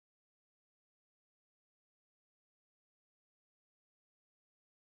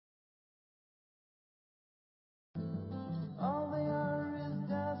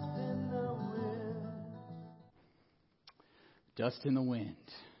Dust in the wind.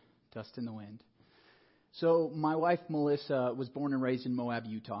 Dust in the wind. So my wife, Melissa, was born and raised in Moab,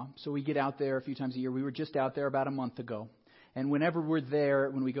 Utah. So we get out there a few times a year. We were just out there about a month ago. And whenever we're there,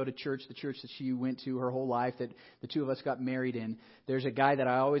 when we go to church, the church that she went to her whole life, that the two of us got married in, there's a guy that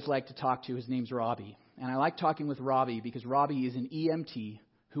I always like to talk to. His name's Robbie. And I like talking with Robbie because Robbie is an EMT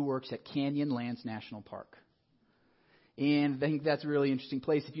who works at Canyonlands National Park. And I think that's a really interesting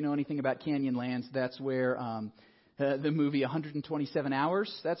place. If you know anything about Canyonlands, that's where the movie 127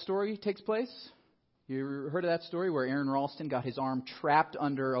 Hours, that story takes place. You ever heard of that story where Aaron Ralston got his arm trapped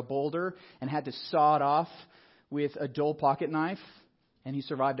under a boulder and had to saw it off with a dull pocket knife, and he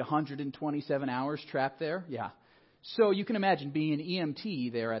survived 127 hours trapped there? Yeah. So you can imagine being an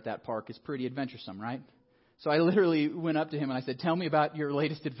EMT there at that park is pretty adventuresome, right? So I literally went up to him and I said, "Tell me about your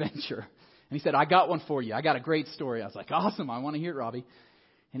latest adventure." And he said, "I got one for you. I got a great story." I was like, "Awesome. I want to hear it, Robbie."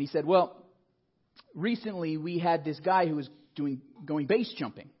 And he said, "Well, recently we had this guy who was going base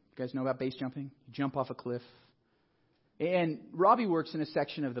jumping. You guys know about base jumping? You jump off a cliff. And Robbie works in a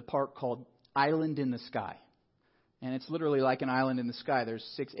section of the park called Island in the Sky. And it's literally like an island in the sky. There's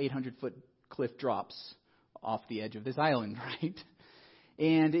 800-foot cliff drops off the edge of this island, right?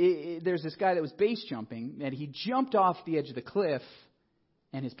 And there's this guy that was base jumping, and he jumped off the edge of the cliff,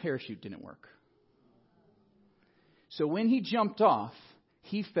 and his parachute didn't work. So when he jumped off,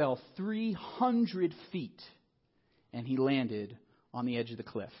 he fell 300 feet, and he landed on the edge of the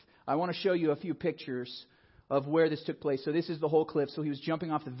cliff. I want to show you a few pictures of where this took place. So this is the whole cliff. So he was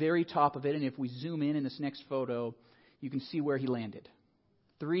jumping off the very top of it, and if we zoom in this next photo, you can see where he landed.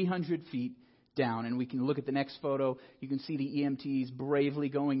 300 feet down, and we can look at the next photo. You can see the EMTs bravely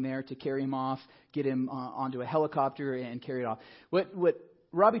going there to carry him off, get him onto a helicopter and carry it off. What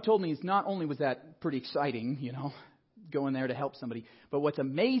Robbie told me is not only was that pretty exciting, going there to help somebody, but what's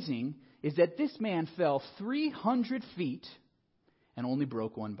amazing is that this man fell 300 feet and only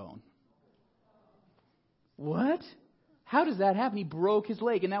broke one bone. What? How does that happen? He broke his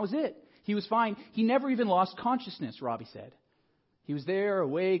leg, and that was it. He was fine. He never even lost consciousness, Robbie said. He was there,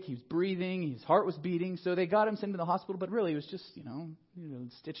 awake, he was breathing, his heart was beating, so they got him sent to the hospital, but really it was just,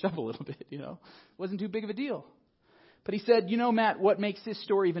 stitched up a little bit, Wasn't too big of a deal. But he said, Matt, what makes this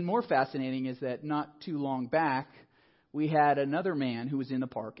story even more fascinating is that not too long back, we had another man who was in the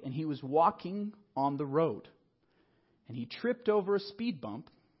park, and he was walking on the road. And he tripped over a speed bump.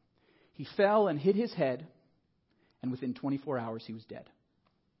 He fell and hit his head, and within 24 hours he was dead.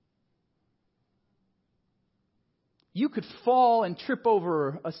 You could fall and trip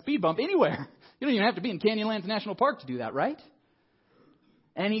over a speed bump anywhere. You don't even have to be in Canyonlands National Park to do that, right?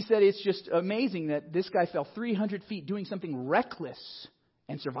 And he said it's just amazing that this guy fell 300 feet doing something reckless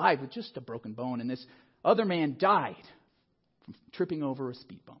and survived with just a broken bone. And this other man died from tripping over a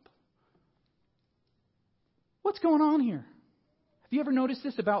speed bump. What's going on here? Have you ever noticed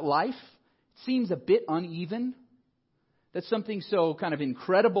this about life? It seems a bit uneven. That something so kind of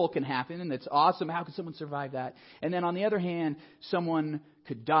incredible can happen, and that's awesome. How could someone survive that? And then on the other hand, someone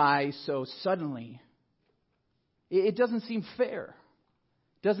could die so suddenly. It doesn't seem fair.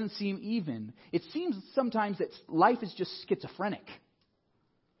 It doesn't seem even. It seems sometimes that life is just schizophrenic.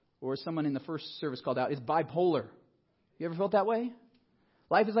 Or as someone in the first service called out, it's bipolar. You ever felt that way?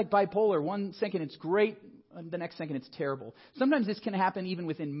 Life is like bipolar. One second it's great, the next second it's terrible. Sometimes this can happen even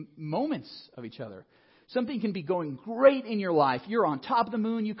within moments of each other. Something can be going great in your life. You're on top of the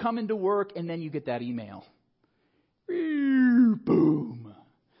moon. You come into work, and then you get that email. Boom.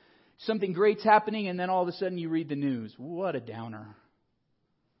 Something great's happening, and then all of a sudden you read the news. What a downer.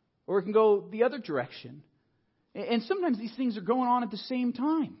 Or it can go the other direction. And sometimes these things are going on at the same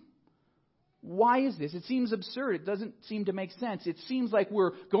time. Why is this? It seems absurd. It doesn't seem to make sense. It seems like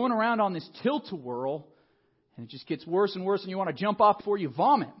we're going around on this tilt-a-whirl, and it just gets worse and worse, and you want to jump off before you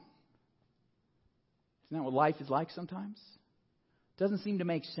vomit. Isn't that what life is like sometimes? Doesn't seem to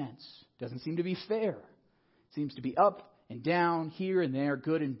make sense. Doesn't seem to be fair. It seems to be up and down, here and there,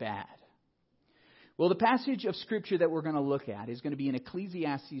 good and bad. Well, the passage of Scripture that we're going to look at is going to be in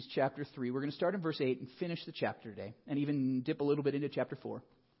Ecclesiastes chapter 3. We're going to start in verse 8 and finish the chapter today, and even dip a little bit into chapter 4.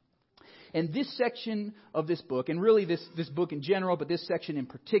 And this section of this book, and really this book in general, but this section in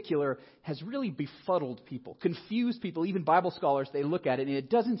particular, has really befuddled people, confused people, even Bible scholars. They look at it, and it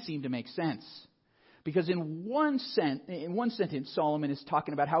doesn't seem to make sense. Because in one sentence, Solomon is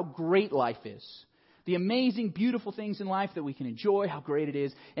talking about how great life is. The amazing, beautiful things in life that we can enjoy, how great it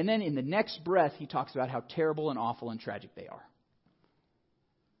is. And then in the next breath, he talks about how terrible and awful and tragic they are.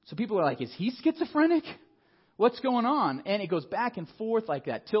 So people are like, is he schizophrenic? What's going on? And it goes back and forth like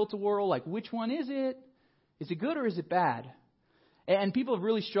that tilt-a-whirl, like which one is it? Is it good or is it bad? And people have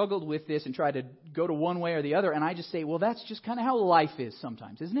really struggled with this and tried to go to one way or the other. And I just say, well, that's just kind of how life is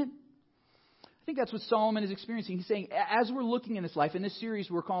sometimes, isn't it? I think that's what Solomon is experiencing. He's saying, as we're looking in this life, in this series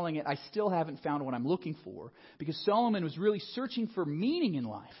we're calling it, I Still Haven't Found What I'm Looking For, because Solomon was really searching for meaning in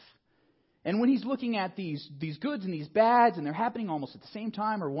life. And when he's looking at these goods and these bads, and they're happening almost at the same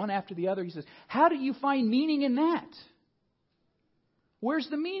time or one after the other, he says, how do you find meaning in that? Where's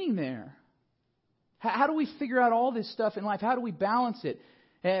the meaning there? How do we figure out all this stuff in life? How do we balance it?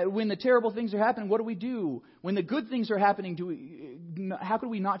 When the terrible things are happening, what do we do? When the good things are happening, how can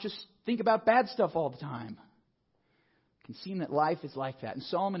we not just think about bad stuff all the time? It can seem that life is like that. And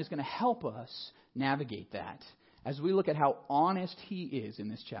Solomon is going to help us navigate that as we look at how honest he is in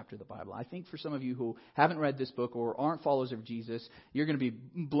this chapter of the Bible. I think for some of you who haven't read this book or aren't followers of Jesus, you're going to be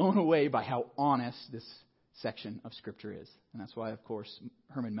blown away by how honest this section of Scripture is. And that's why, of course,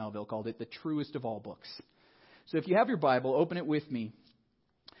 Herman Melville called it the truest of all books. So if you have your Bible, open it with me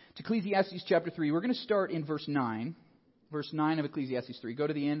to Ecclesiastes chapter 3. We're going to start in verse 9. Verse 9 of Ecclesiastes 3. Go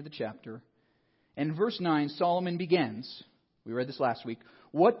to the end of the chapter. And in verse 9, Solomon begins. We read this last week.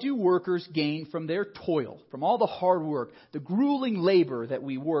 What do workers gain from their toil, from all the hard work, the grueling labor that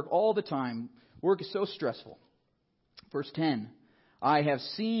we work all the time? Work is so stressful. Verse 10. I have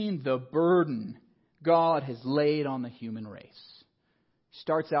seen the burden God has laid on the human race.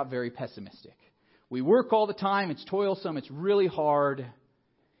 Starts out very pessimistic. We work all the time. It's toilsome. It's really hard.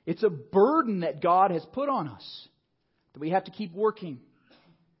 It's a burden that God has put on us, that we have to keep working.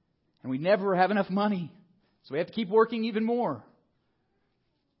 And we never have enough money, so we have to keep working even more.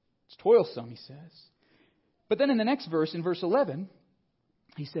 It's toilsome, he says. But then in the next verse, in verse 11,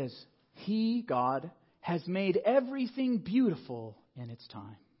 he says, He, God, has made everything beautiful in its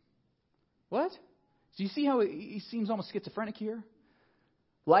time. What? So you see how he seems almost schizophrenic here?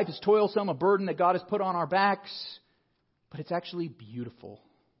 Life is toilsome, a burden that God has put on our backs, but it's actually beautiful.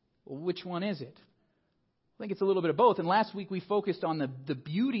 Well, which one is it? I think it's a little bit of both. And last week we focused on the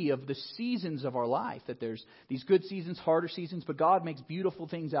beauty of the seasons of our life, that there's these good seasons, harder seasons, but God makes beautiful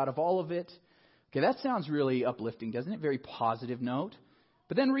things out of all of it. Okay, that sounds really uplifting, doesn't it? Very positive note.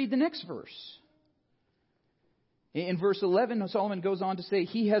 But then read the next verse. In verse 11, Solomon goes on to say,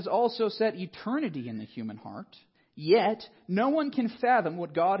 He has also set eternity in the human heart, yet no one can fathom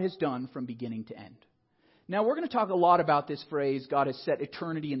what God has done from beginning to end. Now, we're going to talk a lot about this phrase, God has set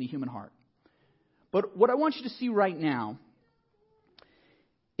eternity in the human heart. But what I want you to see right now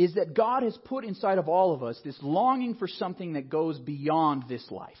is that God has put inside of all of us this longing for something that goes beyond this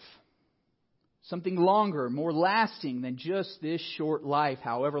life. Something longer, more lasting than just this short life,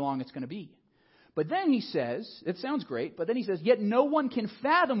 however long it's going to be. But then he says, it sounds great, but then he says, yet no one can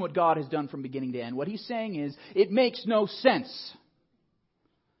fathom what God has done from beginning to end. What he's saying is, it makes no sense.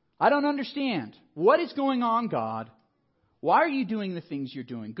 I don't understand. What is going on, God? Why are you doing the things you're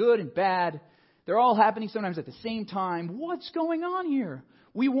doing? Good and bad. They're all happening sometimes at the same time. What's going on here?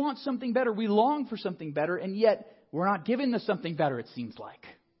 We want something better. We long for something better, and yet we're not given the something better, it seems like.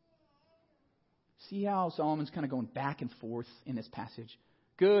 See how Solomon's kind of going back and forth in this passage?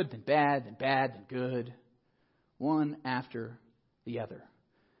 Good, then bad, then good. One after the other.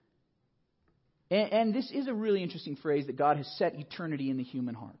 And this is a really interesting phrase, that God has set eternity in the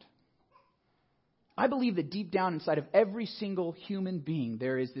human heart. I believe that deep down inside of every single human being,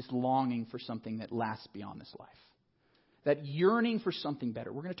 there is this longing for something that lasts beyond this life. That yearning for something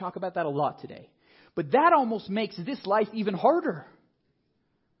better. We're going to talk about that a lot today. But that almost makes this life even harder.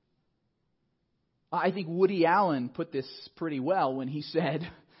 I think Woody Allen put this pretty well when he said,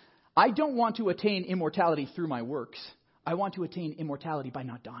 I don't want to attain immortality through my works. I want to attain immortality by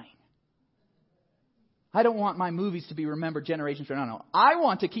not dying. I don't want my movies to be remembered generations from now. No, I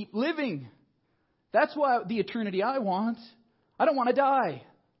want to keep living. That's what the eternity I want. I don't want to die.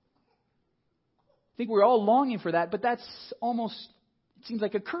 I think we're all longing for that, but that's almost, it seems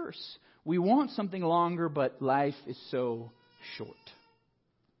like a curse. We want something longer, but life is so short.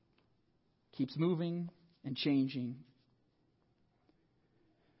 Keeps moving and changing.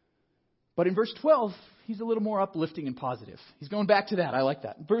 But in verse 12, he's a little more uplifting and positive. He's going back to that. I like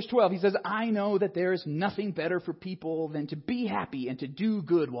that. Verse 12, he says, I know that there is nothing better for people than to be happy and to do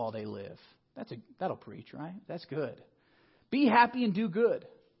good while they live. That'll preach, right? That's good. Be happy and do good.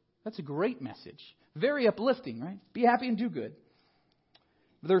 That's a great message. Very uplifting, right? Be happy and do good.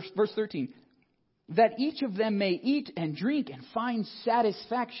 Verse 13. That each of them may eat and drink and find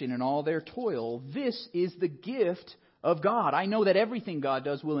satisfaction in all their toil. This is the gift of God. I know that everything God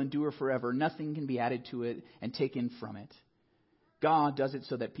does will endure forever. Nothing can be added to it and taken from it. God does it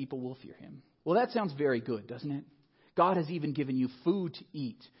so that people will fear Him. Well, that sounds very good, doesn't it? God has even given you food to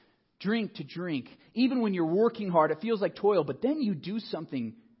eat, drink to drink. Even when you're working hard, it feels like toil, but then you do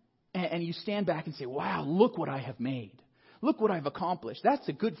something and you stand back and say, wow, look what I have made. Look what I've accomplished. That's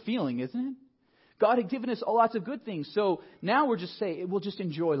a good feeling, isn't it? God had given us lots of good things. So now we'll just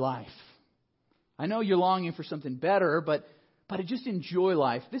enjoy life. I know you're longing for something better, but just enjoy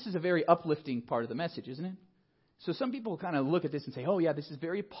life. This is a very uplifting part of the message, isn't it? So some people kind of look at this and say, oh yeah, this is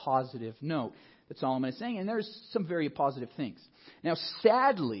very positive. No, that Solomon is saying, and there's some very positive things. Now,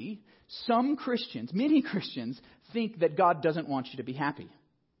 sadly, many Christians, think that God doesn't want you to be happy.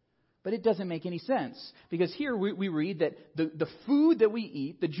 But it doesn't make any sense. Because here we read that the food that we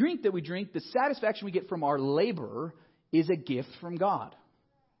eat, the drink that we drink, the satisfaction we get from our labor is a gift from God.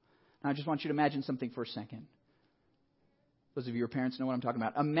 Now, I just want you to imagine something for a second. Those of you who are parents know what I'm talking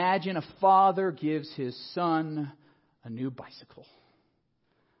about. Imagine a father gives his son a new bicycle.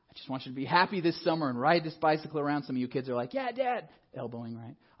 I just want you to be happy this summer and ride this bicycle around. Some of you kids are like, yeah, Dad. Elbowing,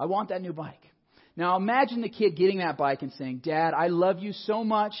 right? I want that new bike. Now imagine the kid getting that bike and saying, Dad, I love you so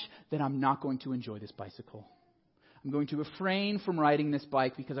much that I'm not going to enjoy this bicycle. I'm going to refrain from riding this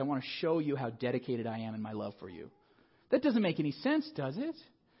bike because I want to show you how dedicated I am in my love for you. That doesn't make any sense, does it?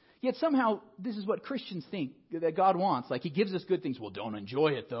 Yet somehow this is what Christians think that God wants. Like He gives us good things. Well, don't enjoy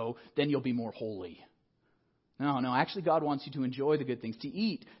it though. Then you'll be more holy. No. Actually God wants you to enjoy the good things. To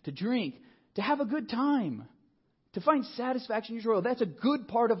eat, to drink, to have a good time. To find satisfaction in your joy. That's a good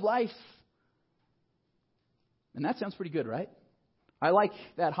part of life. And that sounds pretty good, right? I like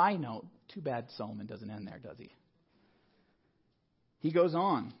that high note. Too bad Solomon doesn't end there, does he? He goes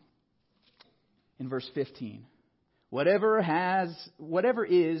on in verse 15. Whatever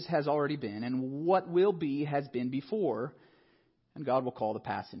is has already been, and what will be has been before, and God will call the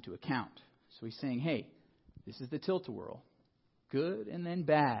past into account. So he's saying, hey, this is the tilt-a-whirl. Good and then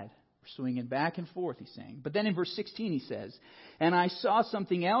bad. We're swinging back and forth, he's saying. But then in verse 16 he says, and I saw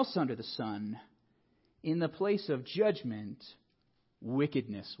something else under the sun. In the place of judgment,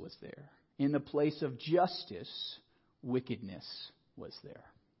 wickedness was there. In the place of justice, wickedness was there.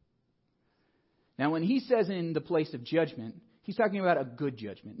 Now, when he says in the place of judgment, he's talking about a good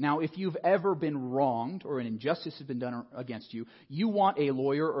judgment. Now, if you've ever been wronged or an injustice has been done against you, you want a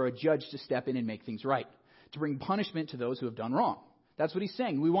lawyer or a judge to step in and make things right, to bring punishment to those who have done wrong. That's what he's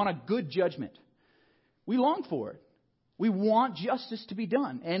saying. We want a good judgment. We long for it. We want justice to be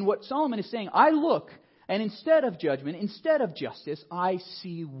done. And what Solomon is saying, I look, and instead of judgment, instead of justice, I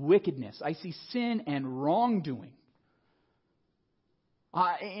see wickedness. I see sin and wrongdoing.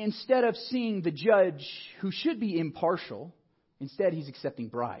 Instead of seeing the judge who should be impartial, instead he's accepting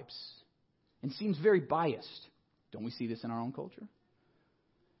bribes. And seems very biased. Don't we see this in our own culture?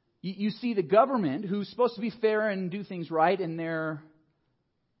 You see the government who's supposed to be fair and do things right, and they're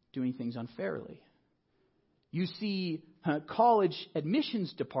doing things unfairly. You see college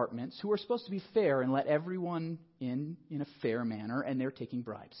admissions departments who are supposed to be fair and let everyone in a fair manner, and they're taking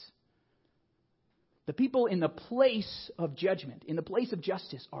bribes. The people in the place of judgment, in the place of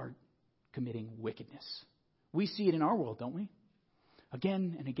justice, are committing wickedness. We see it in our world, don't we?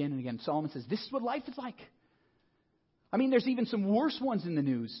 Again and again and again. Solomon says, this is what life is like. I mean, there's even some worse ones in the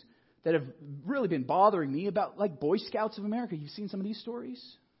news that have really been bothering me about, like Boy Scouts of America. You've seen some of these stories?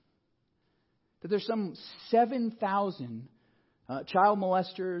 That there's some 7,000 child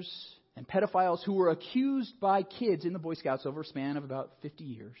molesters and pedophiles who were accused by kids in the Boy Scouts over a span of about 50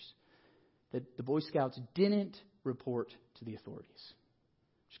 years. That the Boy Scouts didn't report to the authorities.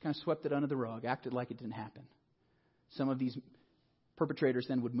 Just kind of swept it under the rug, acted like it didn't happen. Some of these perpetrators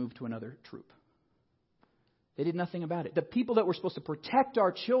then would move to another troop. They did nothing about it. The people that were supposed to protect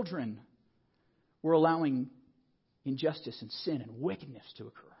our children were allowing injustice and sin and wickedness to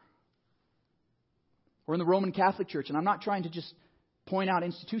occur. Or in the Roman Catholic Church, and I'm not trying to just point out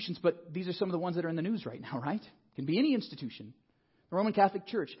institutions, but these are some of the ones that are in the news right now, right? It can be any institution. The Roman Catholic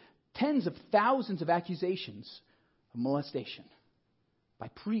Church, tens of thousands of accusations of molestation by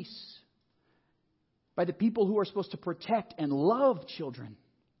priests, by the people who are supposed to protect and love children.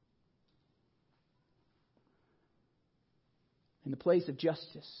 In the place of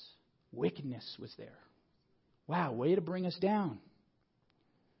justice, wickedness was there. Wow, way to bring us down.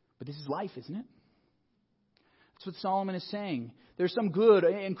 But this is life, isn't it? That's what Solomon is saying. There's some good,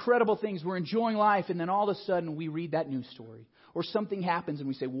 incredible things. We're enjoying life, and then all of a sudden we read that news story. Or something happens and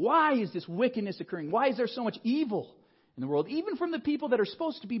we say, why is this wickedness occurring? Why is there so much evil in the world? Even from the people that are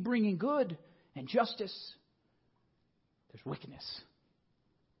supposed to be bringing good and justice, there's wickedness.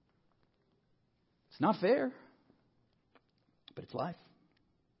 It's not fair, but it's life.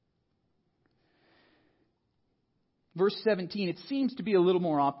 Verse 17, it seems to be a little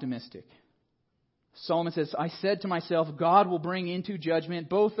more optimistic. Solomon says, I said to myself, God will bring into judgment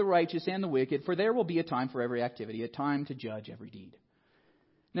both the righteous and the wicked, for there will be a time for every activity, a time to judge every deed.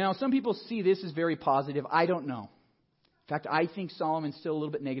 Now, some people see this as very positive. I don't know. In fact, I think Solomon's still a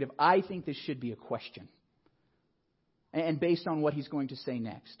little bit negative. I think this should be a question. And based on what he's going to say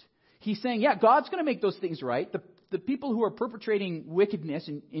next. He's saying, yeah, God's going to make those things right. The people who are perpetrating wickedness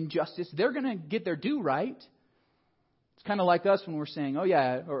and injustice, they're going to get their due right. It's kind of like us when we're saying, oh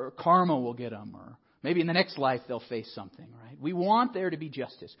yeah, or karma will get them, or maybe in the next life they'll face something, right? We want there to be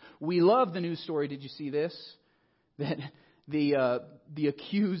justice. We love the news story. Did you see this? That the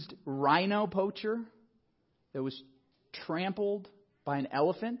accused rhino poacher that was trampled by an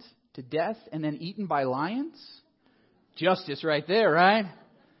elephant to death and then eaten by lions? Justice right there, right?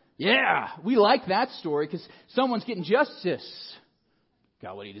 Yeah, we like that story because someone's getting justice.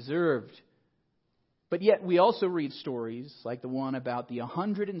 Got what he deserved. But yet we also read stories like the one about the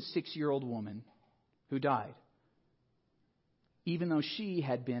 106-year-old woman who died, even though she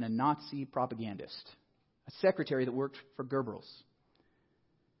had been a Nazi propagandist, a secretary that worked for Goebbels,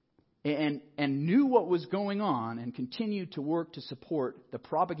 and knew what was going on and continued to work to support the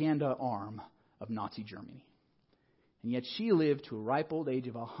propaganda arm of Nazi Germany. And yet she lived to a ripe old age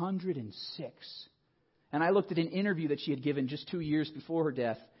of 106. And I looked at an interview that she had given just 2 years before her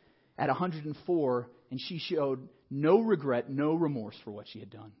death at 104, and she showed no regret, no remorse for what she had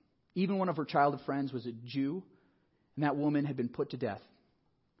done. Even one of her childhood friends was a Jew, and that woman had been put to death.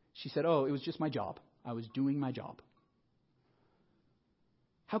 She said, oh, it was just my job. I was doing my job.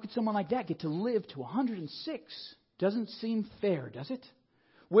 How could someone like that get to live to 106? Doesn't seem fair, does it?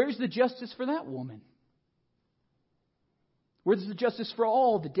 Where's the justice for that woman? Where's the justice for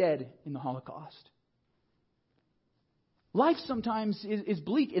all the dead in the Holocaust? Life sometimes is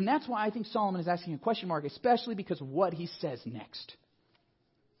bleak, and that's why I think Solomon is asking a question mark, especially because of what he says next.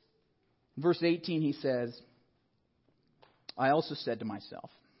 In verse 18 he says, I also said to myself,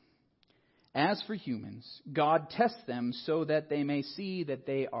 as for humans, God tests them so that they may see that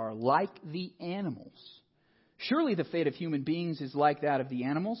they are like the animals. Surely the fate of human beings is like that of the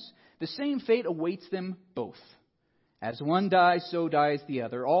animals. The same fate awaits them both. As one dies, so dies the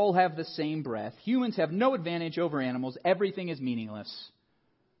other. All have the same breath. Humans have no advantage over animals. Everything is meaningless.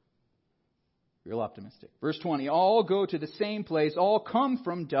 Real optimistic. Verse 20, all go to the same place. All come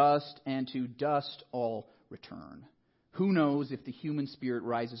from dust, and to dust all return. Who knows if the human spirit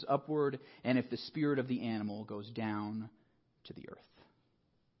rises upward, and if the spirit of the animal goes down to the earth?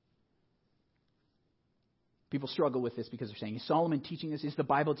 People struggle with this because they're saying, is Solomon teaching us? Is the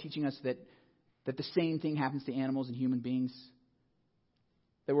Bible teaching us that the same thing happens to animals and human beings?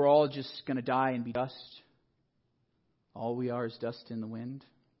 That we're all just going to die and be dust? All we are is dust in the wind?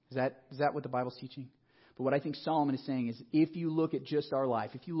 Is that what the Bible's teaching? But what I think Solomon is saying is, if you look at just our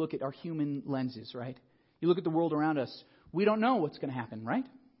life, if you look at our human lenses, right? You look at the world around us, we don't know what's going to happen, right?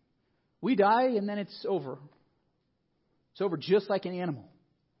 We die and then it's over. It's over just like an animal.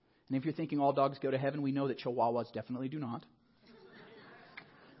 And if you're thinking all dogs go to heaven, we know that chihuahuas definitely do not.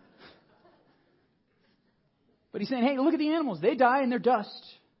 But he's saying, hey, look at the animals. They die and they're dust.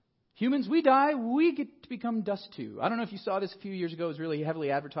 Humans, we die, we get to become dust too. I don't know if you saw this a few years ago. It was really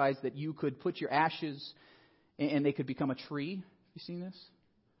heavily advertised that you could put your ashes and they could become a tree. Have you seen this?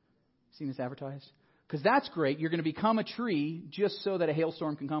 Seen this advertised? Because that's great. You're going to become a tree just so that a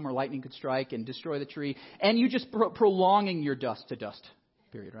hailstorm can come or lightning could strike and destroy the tree. And you just prolonging your dust to dust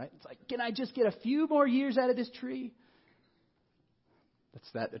period, right? It's like, can I just get a few more years out of this tree?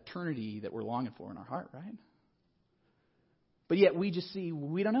 That's that eternity that we're longing for in our heart, right? But yet we just see,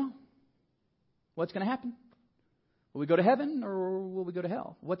 we don't know. What's going to happen? Will we go to heaven or will we go to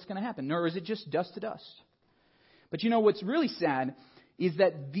hell? What's going to happen? Or is it just dust to dust? But you know what's really sad is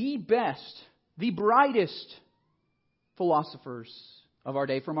that the best, the brightest philosophers of our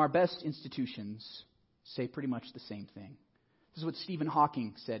day from our best institutions say pretty much the same thing. This is what Stephen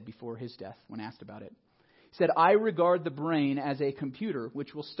Hawking said before his death when asked about it. He said, I regard the brain as a computer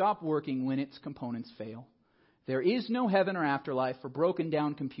which will stop working when its components fail. There is no heaven or afterlife for broken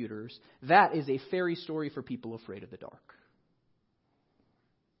down computers. That is a fairy story for people afraid of the dark.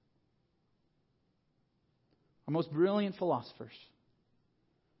 Our most brilliant philosophers,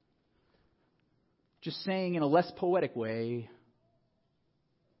 just saying in a less poetic way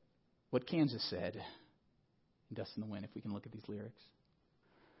what Kansas said in Dust in the Wind, if we can look at these lyrics.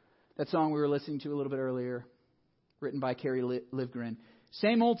 That song we were listening to a little bit earlier, written by Carrie Livgren.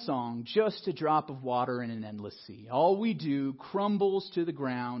 Same old song, just a drop of water in an endless sea. All we do crumbles to the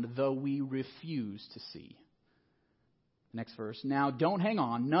ground, though we refuse to see. Next verse. Now don't hang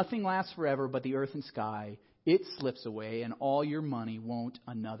on. Nothing lasts forever but the earth and sky. It slips away, and all your money won't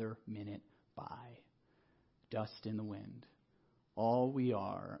another minute by. Dust in the wind. All we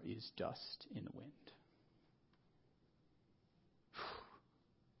are is dust in the wind.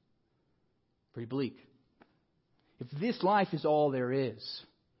 Pretty bleak. If this life is all there is,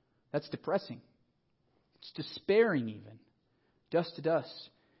 that's depressing. It's despairing even. Dust to dust.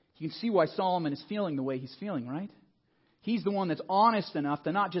 You can see why Solomon is feeling the way he's feeling, right? He's the one that's honest enough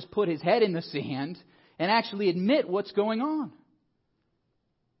to not just put his head in the sand and actually admit what's going on.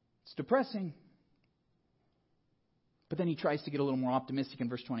 It's depressing. But then he tries to get a little more optimistic in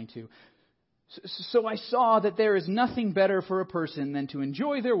verse 22. So I saw that there is nothing better for a person than to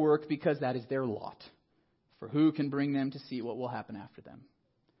enjoy their work because that is their lot. For who can bring them to see what will happen after them?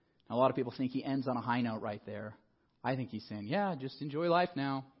 Now, a lot of people think he ends on a high note right there. I think he's saying, yeah, just enjoy life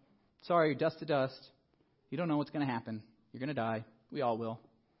now. Sorry, dust to dust. You don't know what's going to happen. You're going to die. We all will.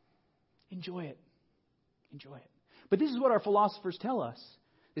 Enjoy it. Enjoy it. But this is what our philosophers tell us.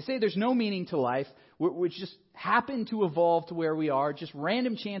 They say there's no meaning to life. We just happen to evolve to where we are. Just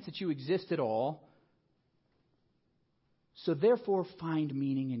random chance that you exist at all. So therefore, find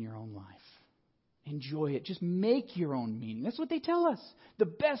meaning in your own life. Enjoy it. Just make your own meaning. That's what they tell us. The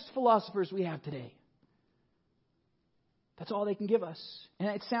best philosophers we have today. That's all they can give us. And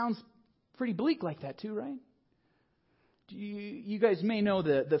it sounds pretty bleak like that too, right? You guys may know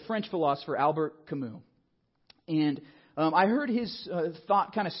the French philosopher Albert Camus. And I heard his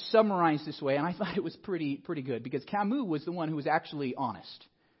thought kind of summarized this way, and I thought it was pretty good, because Camus was the one who was actually honest.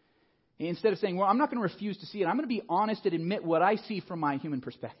 Instead of saying, well, I'm not going to refuse to see it, I'm going to be honest and admit what I see from my human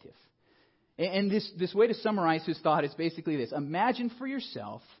perspective. And this way to summarize his thought is basically this. Imagine for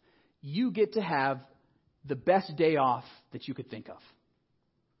yourself, you get to have the best day off that you could think of.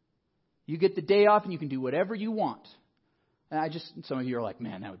 You get the day off and you can do whatever you want. And some of you are like,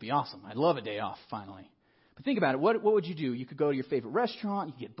 man, that would be awesome. I'd love a day off finally. But think about it. What would you do? You could go to your favorite restaurant.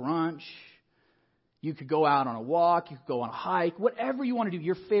 You could get brunch. You could go out on a walk. You could go on a hike. Whatever you want to do,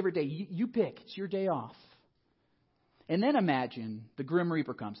 your favorite day, you pick. It's your day off. And then imagine the Grim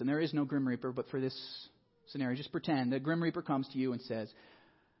Reaper comes. And there is no Grim Reaper, but for this scenario, just pretend the Grim Reaper comes to you and says,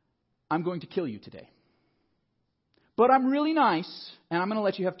 I'm going to kill you today. But I'm really nice, and I'm going to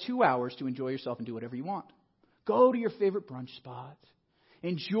let you have 2 hours to enjoy yourself and do whatever you want. Go to your favorite brunch spot.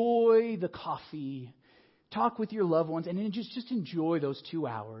 Enjoy the coffee. Talk with your loved ones, and then just enjoy those 2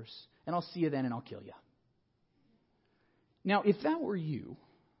 hours. And I'll see you then, and I'll kill you. Now, if that were you,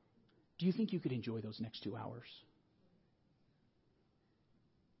 do you think you could enjoy those next 2 hours?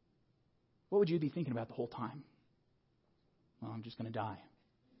 What would you be thinking about the whole time? Well, I'm just going to die.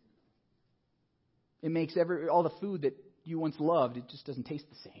 It makes all the food that you once loved, it just doesn't taste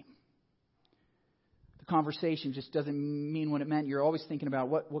the same. The conversation just doesn't mean what it meant. You're always thinking about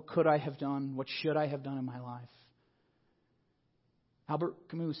what could I have done? What should I have done in my life? Albert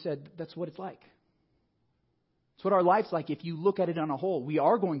Camus said that's what it's like. It's what our life's like if you look at it on a whole. We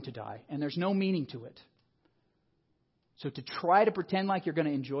are going to die, and there's no meaning to it. So to try to pretend like you're going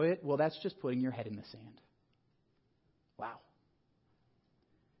to enjoy it, well, that's just putting your head in the sand. Wow.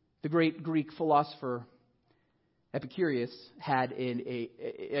 The great Greek philosopher Epicurus had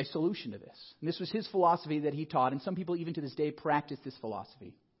a solution to this. And this was his philosophy that he taught, and some people even to this day practice this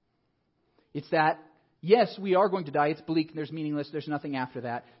philosophy. It's that, yes, we are going to die. It's bleak. There's meaningless. There's nothing after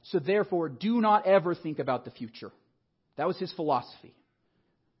that. So therefore, do not ever think about the future. That was his philosophy.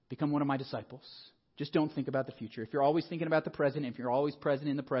 Become one of my disciples. Just don't think about the future. If you're always thinking about the present, if you're always present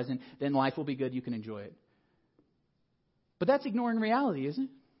in the present, then life will be good. You can enjoy it. But that's ignoring reality, isn't it?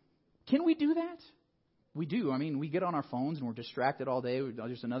 Can we do that? We do. I mean, we get on our phones and we're distracted all day.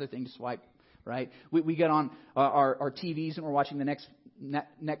 There's another thing to swipe, right? We get on our TVs and we're watching the next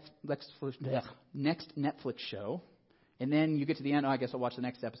Netflix show. And then you get to the end, I guess I'll watch the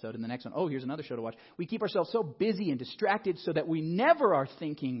next episode and the next one. Oh, here's another show to watch. We keep ourselves so busy and distracted so that we never are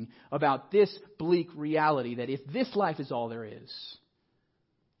thinking about this bleak reality that if this life is all there is,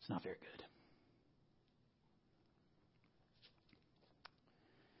 it's not very good.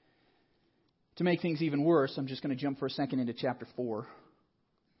 To make things even worse, I'm just going to jump for a second into chapter 4.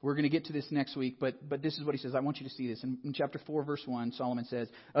 We're going to get to this next week, but this is what he says. I want you to see this. In chapter 4, verse 1, Solomon says,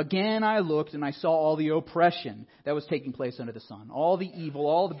 Again I looked and I saw all the oppression that was taking place under the sun. All the evil,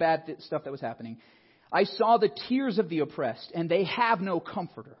 all the bad stuff that was happening. I saw the tears of the oppressed, and they have no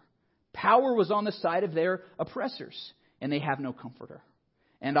comforter. Power was on the side of their oppressors, and they have no comforter.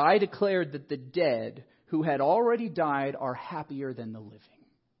 And I declared that the dead who had already died are happier than the living.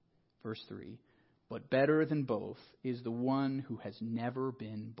 Verse 3, but better than both is the one who has never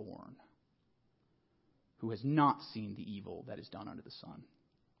been born, who has not seen the evil that is done under the sun.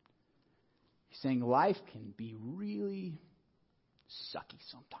 He's saying life can be really sucky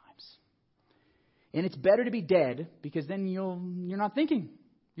sometimes. And it's better to be dead because then you're not thinking.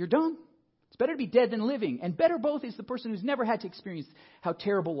 You're done. It's better to be dead than living. And better both is the person who's never had to experience how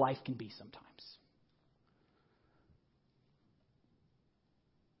terrible life can be sometimes.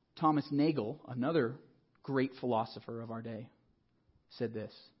 Thomas Nagel, another great philosopher of our day, said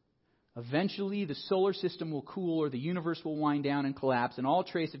this: eventually the solar system will cool, or the universe will wind down and collapse, and all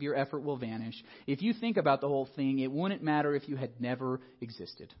trace of your effort will vanish. If you think about the whole thing, it wouldn't matter if you had never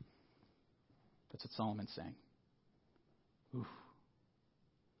existed. That's what Solomon's saying. Oof.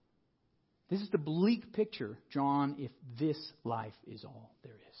 This is the bleak picture, John, if this life is all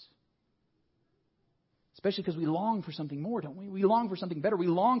there is. Especially because we long for something more, don't we? We long for something better. We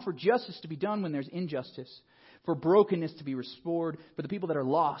long for justice to be done when there's injustice, for brokenness to be restored, for the people that are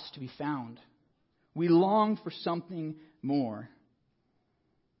lost to be found. We long for something more.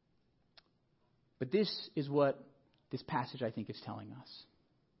 But this is what this passage, I think, is telling us.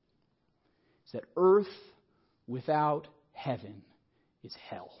 It's that earth without heaven is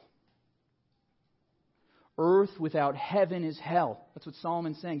hell. Earth without heaven is hell. That's what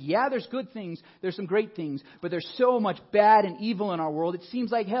Solomon's saying. Yeah, there's good things. There's some great things. But there's so much bad and evil in our world, it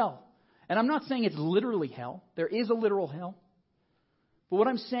seems like hell. And I'm not saying it's literally hell. There is a literal hell. But what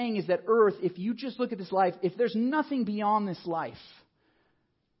I'm saying is that earth, if you just look at this life, if there's nothing beyond this life,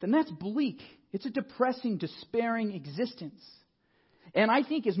 then that's bleak. It's a depressing, despairing existence. And I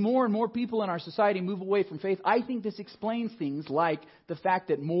think as more and more people in our society move away from faith, I think this explains things like the fact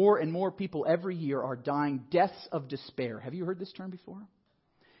that more and more people every year are dying deaths of despair. Have you heard this term before?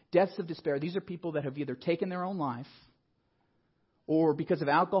 Deaths of despair. These are people that have either taken their own life or because of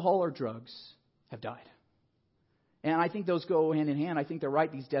alcohol or drugs have died. And I think those go hand in hand. I think they're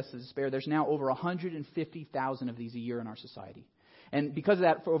right, these deaths of despair. There's now over 150,000 of these a year in our society. And because of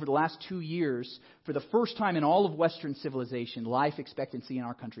that, for over the last 2 years, for the first time in all of Western civilization, life expectancy in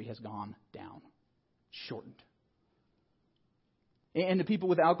our country has gone down, shortened. And the people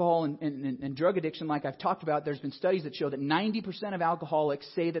with alcohol and drug addiction, like I've talked about, there's been studies that show that 90% of alcoholics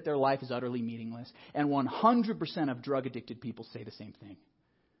say that their life is utterly meaningless, and 100% of drug-addicted people say the same thing.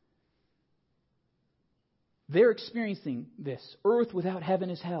 They're experiencing this. Earth without heaven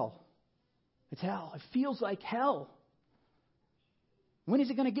is hell. It's hell. It feels like hell. When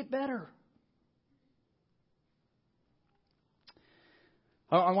is it going to get better?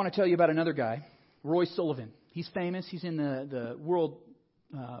 I want to tell you about another guy, Roy Sullivan. He's famous. He's in the World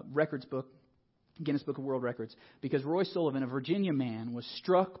Records book, Guinness Book of World Records, because Roy Sullivan, a Virginia man, was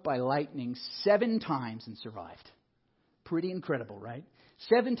struck by lightning 7 times and survived. Pretty incredible, right?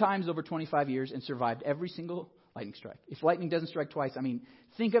 7 times over 25 years and survived every single lightning strike. If lightning doesn't strike twice,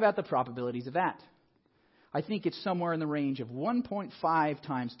 think about the probabilities of that. I think it's somewhere in the range of 1.5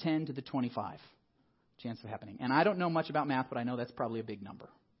 times 10 to the 25 chance of happening. And I don't know much about math, but I know that's probably a big number.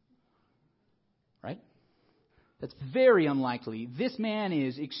 Right? That's very unlikely. This man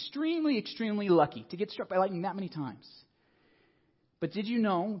is extremely, extremely lucky to get struck by lightning that many times. But did you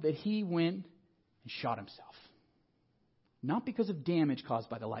know that he went and shot himself? Not because of damage caused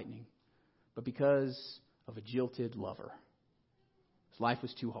by the lightning, but because of a jilted lover. His life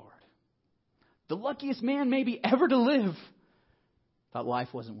was too hard. The luckiest man maybe ever to live thought life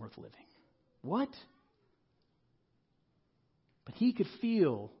wasn't worth living. What? But he could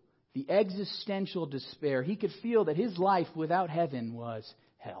feel the existential despair. He could feel that his life without heaven was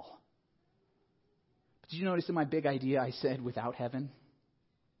hell. But did you notice in my big idea I said without heaven?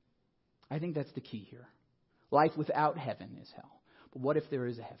 I think that's the key here. Life without heaven is hell. But what if there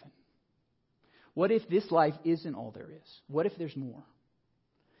is a heaven? What if this life isn't all there is? What if there's more?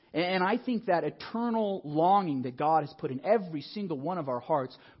 And I think that eternal longing that God has put in every single one of our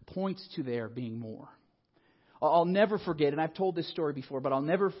hearts points to there being more. I'll never forget, and I've told this story before, but I'll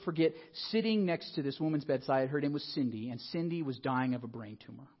never forget sitting next to this woman's bedside. Her name was Cindy, and Cindy was dying of a brain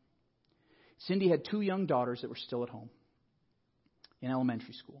tumor. Cindy had 2 young daughters that were still at home in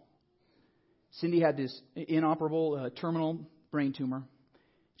elementary school. Cindy had this inoperable terminal brain tumor.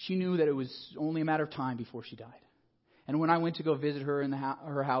 She knew that it was only a matter of time before she died. And when I went to go visit her in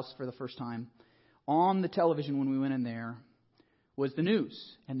her house for the first time, on the television when we went in there was the news.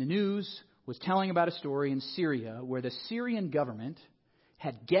 And the news was telling about a story in Syria where the Syrian government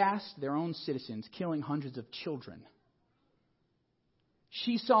had gassed their own citizens, killing hundreds of children.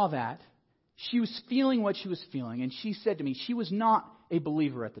 She saw that. She was feeling what she was feeling. And she said to me, she was not a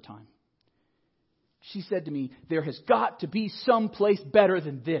believer at the time. She said to me, there has got to be some place better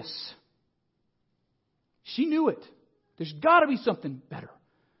than this. She knew it. There's got to be something better.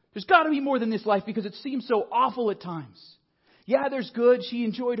 There's got to be more than this life because it seems so awful at times. Yeah, there's good. She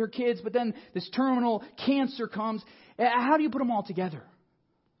enjoyed her kids, but then this terminal cancer comes. How do you put them all together?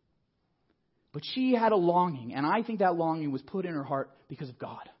 But she had a longing, and I think that longing was put in her heart because of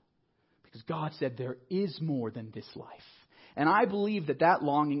God. Because God said there is more than this life. And I believe that that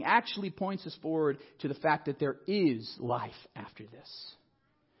longing actually points us forward to the fact that there is life after this.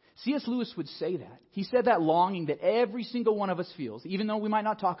 C.S. Lewis would say that. He said that longing that every single one of us feels, even though we might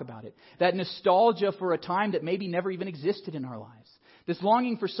not talk about it. That nostalgia for a time that maybe never even existed in our lives. This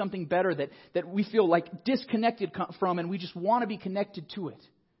longing for something better that we feel like disconnected from, and we just want to be connected to it.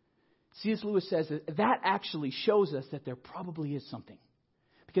 C.S. Lewis says that actually shows us that there probably is something.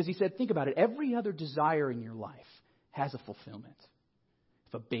 Because he said, think about it. Every other desire in your life has a fulfillment.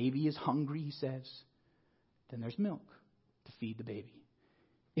 If a baby is hungry, he says, then there's milk to feed the baby.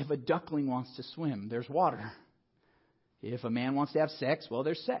 If a duckling wants to swim, there's water. If a man wants to have sex, well,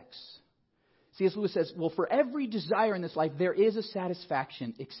 there's sex. C.S. Lewis says, well, for every desire in this life, there is a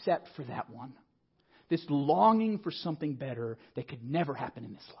satisfaction except for that one. This longing for something better that could never happen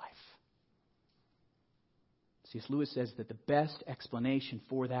in this life. C.S. Lewis says that the best explanation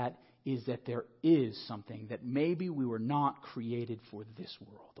for that is that there is something that maybe we were not created for this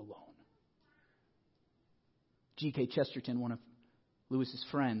world alone. G.K. Chesterton, one of Lewis's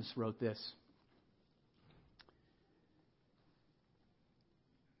friends, wrote this.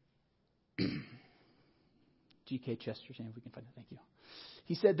 G.K. Chesterton, if we can find it, thank you.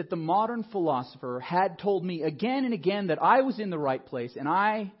 He said that the modern philosopher had told me again and again that I was in the right place and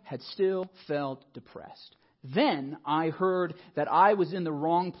I had still felt depressed. Then I heard that I was in the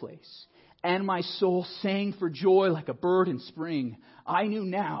wrong place, and my soul sang for joy like a bird in spring. I knew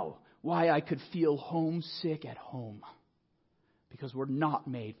now why I could feel homesick at home, because we're not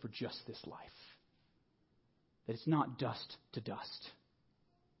made for just this life. That it's not dust to dust.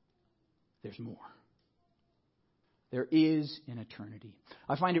 There's more. There is an eternity.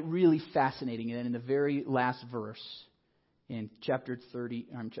 I find it really fascinating that in the very last verse, in chapter 3,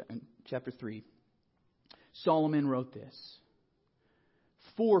 Solomon wrote this.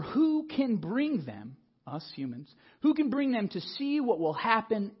 For who can bring them, us humans, who can bring them to see what will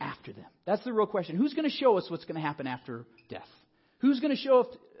happen after them? That's the real question. Who's going to show us what's going to happen after death? Who's going to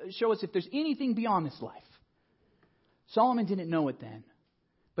show us if there's anything beyond this life? Solomon didn't know it then,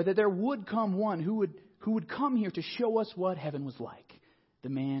 but that there would come one who would come here to show us what heaven was like. The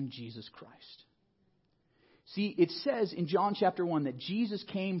man, Jesus Christ. See, it says in John chapter 1 that Jesus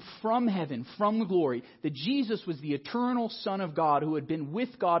came from heaven, from glory. That Jesus was the eternal Son of God who had been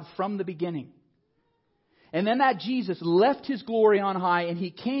with God from the beginning. And then that Jesus left His glory on high and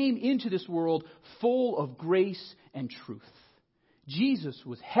He came into this world full of grace and truth. Jesus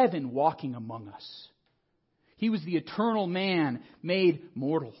was heaven walking among us. He was the eternal man made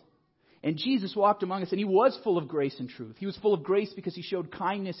mortal. And Jesus walked among us, and He was full of grace and truth. He was full of grace because He showed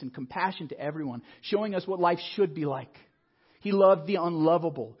kindness and compassion to everyone, showing us what life should be like. He loved the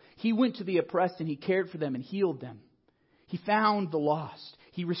unlovable. He went to the oppressed, and He cared for them and healed them. He found the lost.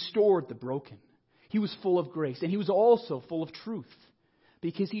 He restored the broken. He was full of grace, and He was also full of truth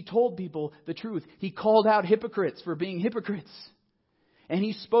because He told people the truth. He called out hypocrites for being hypocrites. And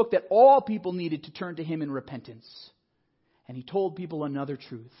He spoke that all people needed to turn to Him in repentance. And He told people another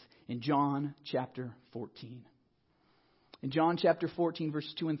truth. In John chapter 14. In John chapter 14,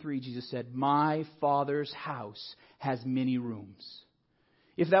 verses 2 and 3, Jesus said, My Father's house has many rooms.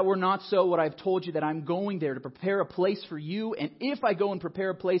 If that were not so, what I've told you, that I'm going there to prepare a place for you. And if I go and prepare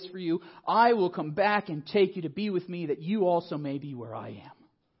a place for you, I will come back and take you to be with me, that you also may be where I am.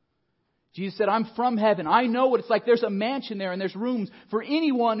 Jesus said, I'm from heaven. I know what it's like. There's a mansion there and there's rooms for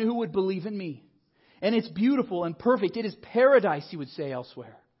anyone who would believe in me. And it's beautiful and perfect. It is paradise, He would say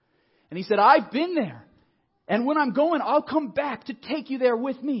elsewhere. And He said, I've been there. And when I'm going, I'll come back to take you there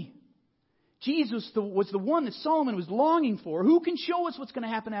with me. Jesus was the one that Solomon was longing for. Who can show us what's going to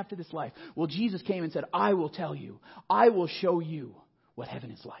happen after this life? Well, Jesus came and said, I will tell you. I will show you what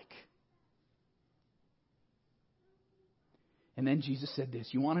heaven is like. And then Jesus said this.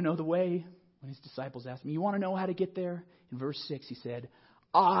 You want to know the way? When His disciples asked Him, you want to know how to get there? In verse 6, He said,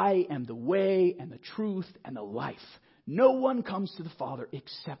 I am the way and the truth and the life. No one comes to the Father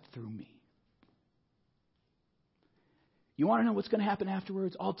except through me. You want to know what's going to happen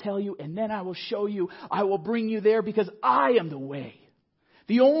afterwards? I'll tell you, and then I will show you. I will bring you there because I am the way,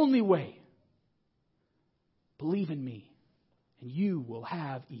 the only way. Believe in me, and you will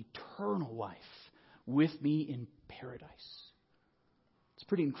have eternal life with me in paradise. It's a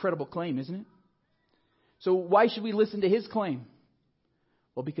pretty incredible claim, isn't it? So why should we listen to His claim?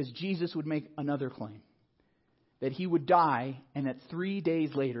 Well, because Jesus would make another claim. That He would die and that 3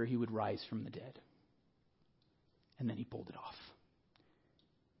 days later He would rise from the dead. And then He pulled it off.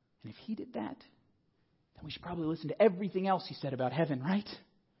 And if He did that, then we should probably listen to everything else He said about heaven, right?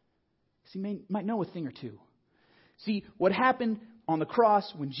 because he might know a thing or two. See, what happened on the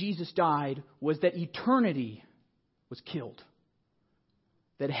cross when Jesus died was that eternity was killed.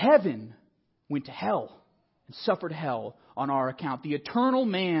 That heaven went to hell and suffered hell on our account. The eternal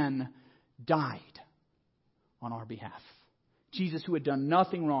man died on our behalf. Jesus, who had done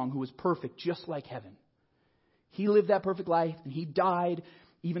nothing wrong, who was perfect, just like heaven. He lived that perfect life, and he died,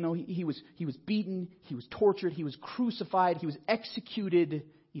 even though he was beaten, he was tortured, he was crucified, he was executed,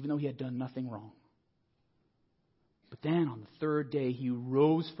 even though he had done nothing wrong. But then on the third day, he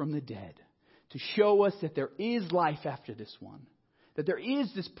rose from the dead to show us that there is life after this one. That there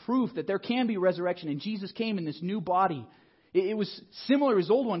is this proof that there can be resurrection. And Jesus came in this new body. It was similar to his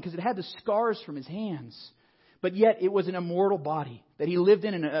old one because it had the scars from his hands. But yet it was an immortal body that he lived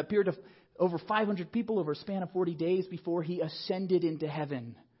in and appeared to over 500 people over a span of 40 days before he ascended into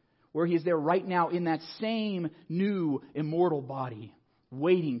heaven. Where he is there right now in that same new immortal body,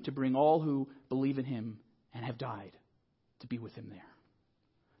 waiting to bring all who believe in him and have died to be with him there.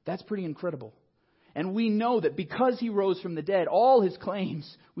 That's pretty incredible. And we know that because he rose from the dead, all his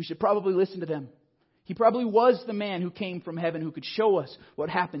claims, we should probably listen to them. He probably was the man who came from heaven who could show us what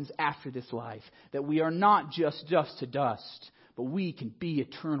happens after this life. That we are not just dust to dust, but we can be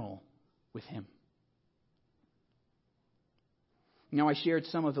eternal with him. Now, I shared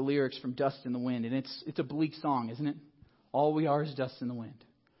some of the lyrics from Dust in the Wind, and it's a bleak song, isn't it? All we are is dust in the wind.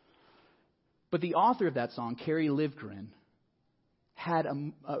 But the author of that song, Carrie Livgren, had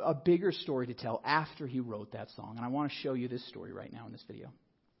a bigger story to tell after he wrote that song. And I want to show you this story right now in this video.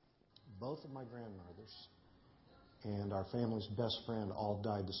 Both of my grandmothers and our family's best friend all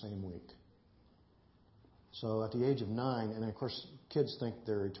died the same week. So at the age of 9, and of course kids think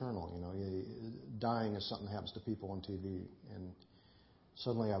they're eternal, dying is something that happens to people on TV. And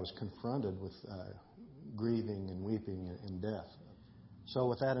suddenly I was confronted with grieving and weeping and death. So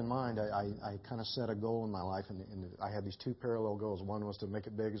with that in mind, I kind of set a goal in my life, and I had these two parallel goals. One was to make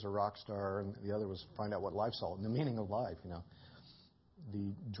it big as a rock star, and the other was find out what life's all, and the meaning of life,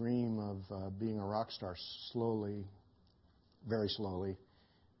 The dream of being a rock star slowly, very slowly,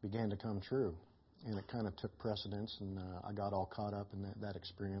 began to come true. And it kind of took precedence, and I got all caught up in that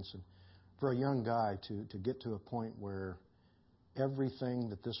experience. And for a young guy to get to a point where everything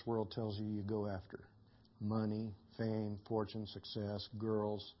that this world tells you go after, money, fame, fortune, success,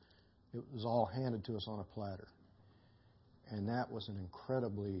 girls, it was all handed to us on a platter. And that was an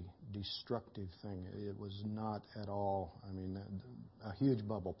incredibly destructive thing. It was not at all, a huge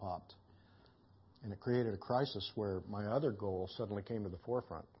bubble popped. And it created a crisis where my other goal suddenly came to the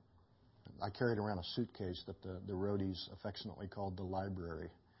forefront. I carried around a suitcase that the roadies affectionately called the library.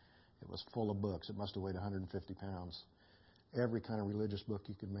 It was full of books. It must have weighed 150 pounds. Every kind of religious book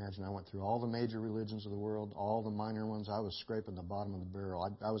you could imagine. I went through all the major religions of the world, all the minor ones. I was scraping the bottom of the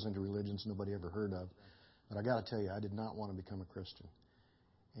barrel. I was into religions nobody ever heard of. But I got to tell you, I did not want to become a Christian.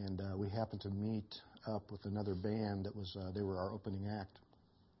 And we happened to meet up with another band that was, they were our opening act,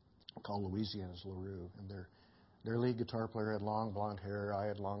 called Louisiana's LaRue. And their lead guitar player had long blonde hair. I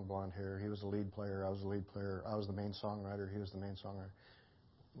had long blonde hair. He was the lead player. I was the lead player. I was the main songwriter. He was the main songwriter.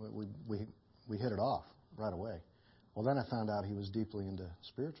 We hit it off right away. Well, then I found out he was deeply into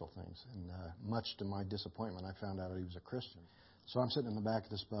spiritual things. And much to my disappointment, I found out he was a Christian. So I'm sitting in the back of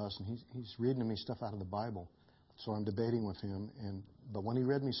this bus, and he's reading to me stuff out of the Bible. So I'm debating with him. But when he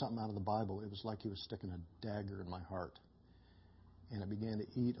read me something out of the Bible, it was like he was sticking a dagger in my heart. And it began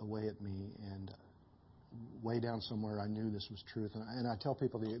to eat away at me. And way down somewhere, I knew this was truth. And I tell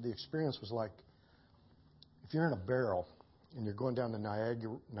people the experience was like if you're in a barrel and you're going down the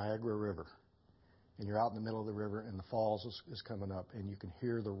Niagara River, and you're out in the middle of the river, and the falls is coming up, and you can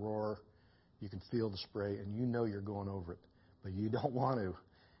hear the roar, you can feel the spray, and you know you're going over it, but you don't want to,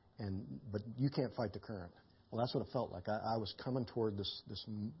 but you can't fight the current. Well, that's what it felt like. I was coming toward this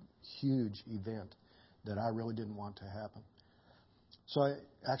huge event that I really didn't want to happen. So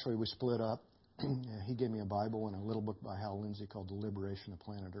we split up. He gave me a Bible and a little book by Hal Lindsey called The Liberation of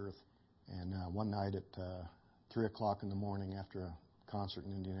Planet Earth. And one night at 3 o'clock in the morning after a concert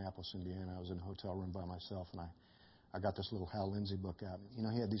in Indianapolis, Indiana, I was in a hotel room by myself, and I got this little Hal Lindsey book out.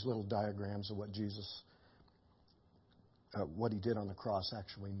 He had these little diagrams of what Jesus, what he did on the cross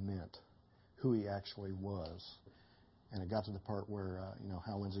actually meant, who he actually was. And it got to the part where,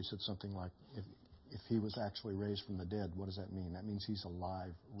 Hal Lindsey said something like, if he was actually raised from the dead, what does that mean? That means he's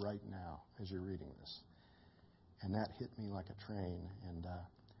alive right now as you're reading this. And that hit me like a train. And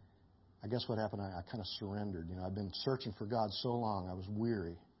I guess what happened, I kind of surrendered. I've been searching for God so long, I was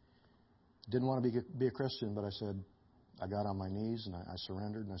weary. Didn't want to be a Christian, but I got on my knees and I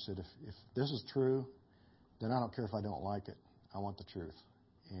surrendered. And I said, if this is true, then I don't care if I don't like it. I want the truth.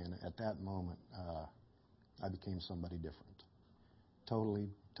 And at that moment, I became somebody different. Totally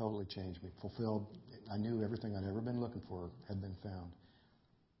changed me. Fulfilled. I knew everything I'd ever been looking for had been found.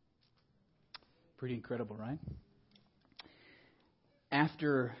 Pretty incredible, right?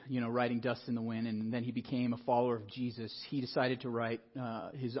 After, writing Dust in the Wind, and then he became a follower of Jesus, he decided to write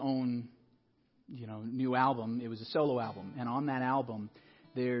his own, new album. It was a solo album. And on that album,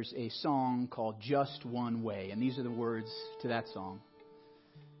 there's a song called Just One Way. And these are the words to that song.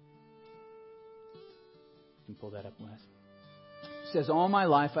 You can pull that up, Wes. It says, all my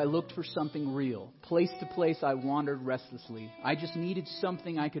life I looked for something real. Place to place I wandered restlessly. I just needed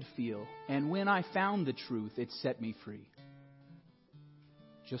something I could feel. And when I found the truth, it set me free.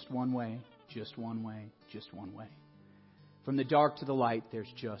 Just one way, just one way, just one way. From the dark to the light,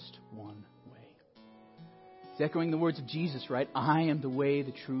 there's just one way. It's echoing the words of Jesus, right? I am the way,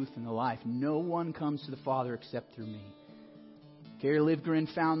 the truth, and the life. No one comes to the Father except through me. Gary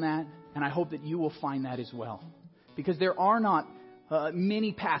Livgren found that, and I hope that you will find that as well. Because there are not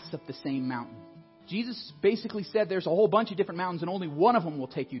many paths up the same mountain. Jesus basically said there's a whole bunch of different mountains, and only one of them will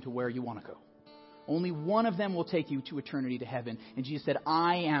take you to where you want to go. Only one of them will take you to eternity, to heaven. And Jesus said,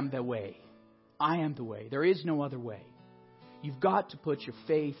 I am the way. I am the way. There is no other way. You've got to put your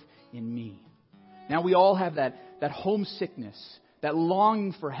faith in me. Now, we all have that homesickness, that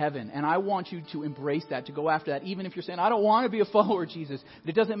longing for heaven. And I want you to embrace that, to go after that. Even if you're saying, I don't want to be a follower of Jesus. But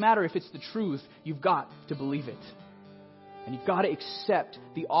it doesn't matter if it's the truth. You've got to believe it. And you've got to accept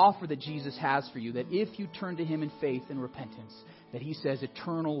the offer that Jesus has for you. That if you turn to Him in faith and repentance, that He says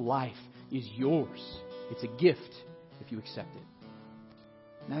eternal life is yours. It's a gift if you accept it.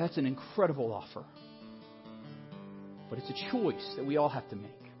 Now that's an incredible offer. But it's a choice that we all have to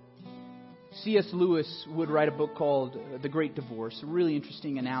make. C.S. Lewis would write a book called The Great Divorce, a really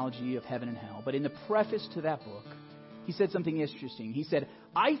interesting analogy of heaven and hell. But in the preface to that book, he said something interesting. He said,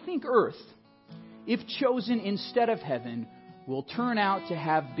 I think earth, if chosen instead of heaven, will turn out to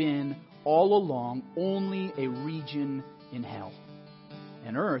have been all along only a region in hell.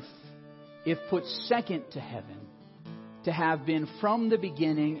 And earth, if put second to heaven, to have been from the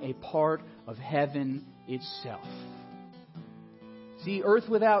beginning a part of heaven itself. See, earth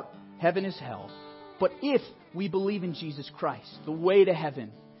without heaven is hell. But if we believe in Jesus Christ, the way to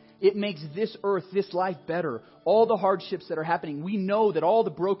heaven, it makes this earth, this life better. All the hardships that are happening, we know that all the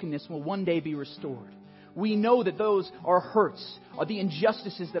brokenness will one day be restored. We know that those are hurts, are the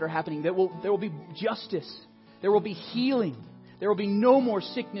injustices that are happening. There will be justice. There will be healing. There will be no more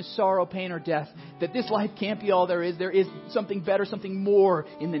sickness, sorrow, pain, or death. That this life can't be all there is. There is something better, something more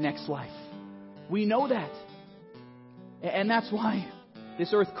in the next life. We know that. And that's why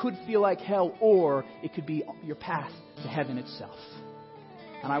this earth could feel like hell, or it could be your path to heaven itself.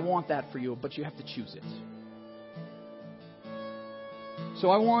 And I want that for you, but you have to choose it. So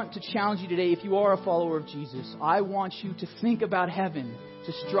I want to challenge you today, if you are a follower of Jesus, I want you to think about heaven,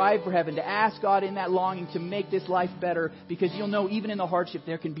 to strive for heaven, to ask God in that longing to make this life better, because you'll know even in the hardship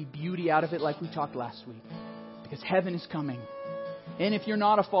there can be beauty out of it, like we talked last week. Because heaven is coming. And if you're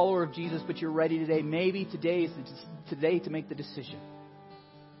not a follower of Jesus, but you're ready today, maybe today is the day to make the decision.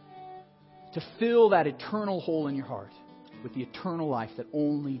 To fill that eternal hole in your heart with the eternal life that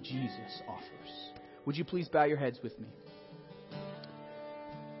only Jesus offers. Would you please bow your heads with me?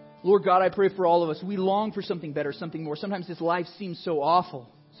 Lord God, I pray for all of us. We long for something better, something more. Sometimes this life seems so awful,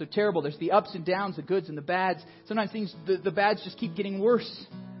 so terrible. There's the ups and downs, the goods and the bads. Sometimes the bads just keep getting worse.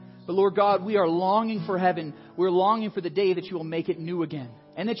 But Lord God, we are longing for heaven. We're longing for the day that you will make it new again.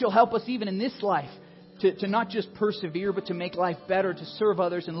 And that you'll help us even in this life to not just persevere, but to make life better, to serve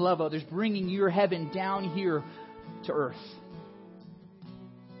others and love others, bringing your heaven down here to earth.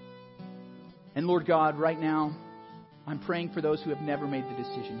 And Lord God, right now, I'm praying for those who have never made the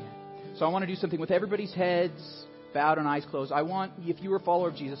decision yet. So I want to do something with everybody's heads bowed and eyes closed. If you're a follower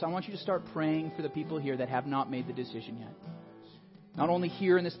of Jesus, I want you to start praying for the people here that have not made the decision yet. Not only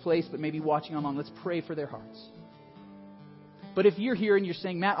here in this place, but maybe watching online. Let's pray for their hearts. But if you're here and you're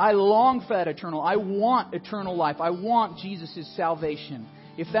saying, Matt, I long for that I want eternal life. I want Jesus' salvation.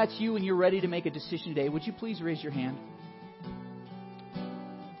 If that's you and you're ready to make a decision today, would you please raise your hand?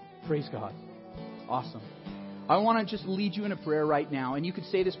 Praise God. Awesome. I want to just lead you in a prayer right now. And you could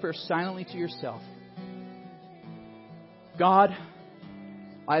say this prayer silently to yourself. God,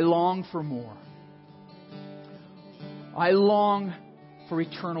 I long for more. I long for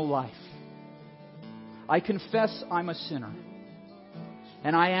eternal life. I confess I'm a sinner.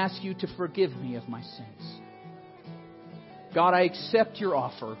 And I ask you to forgive me of my sins. God, I accept your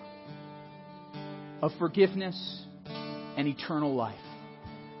offer of forgiveness and eternal life.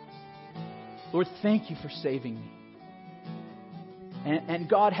 Lord, thank you for saving me. And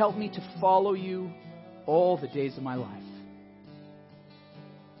God, help me to follow you all the days of my life.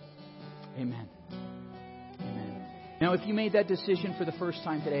 Amen. Amen. Now, if you made that decision for the first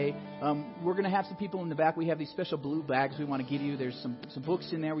time today, we're going to have some people in the back. We have these special blue bags we want to give you. There's some books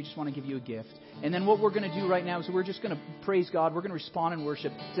in there. We just want to give you a gift. And then what we're going to do right now is we're just going to praise God. We're going to respond in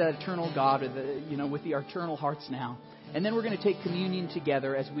worship to that eternal God, with the eternal hearts now. And then we're going to take communion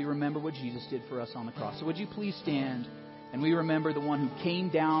together as we remember what Jesus did for us on the cross. So would you please stand and we remember the one who came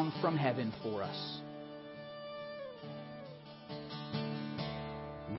down from heaven for us.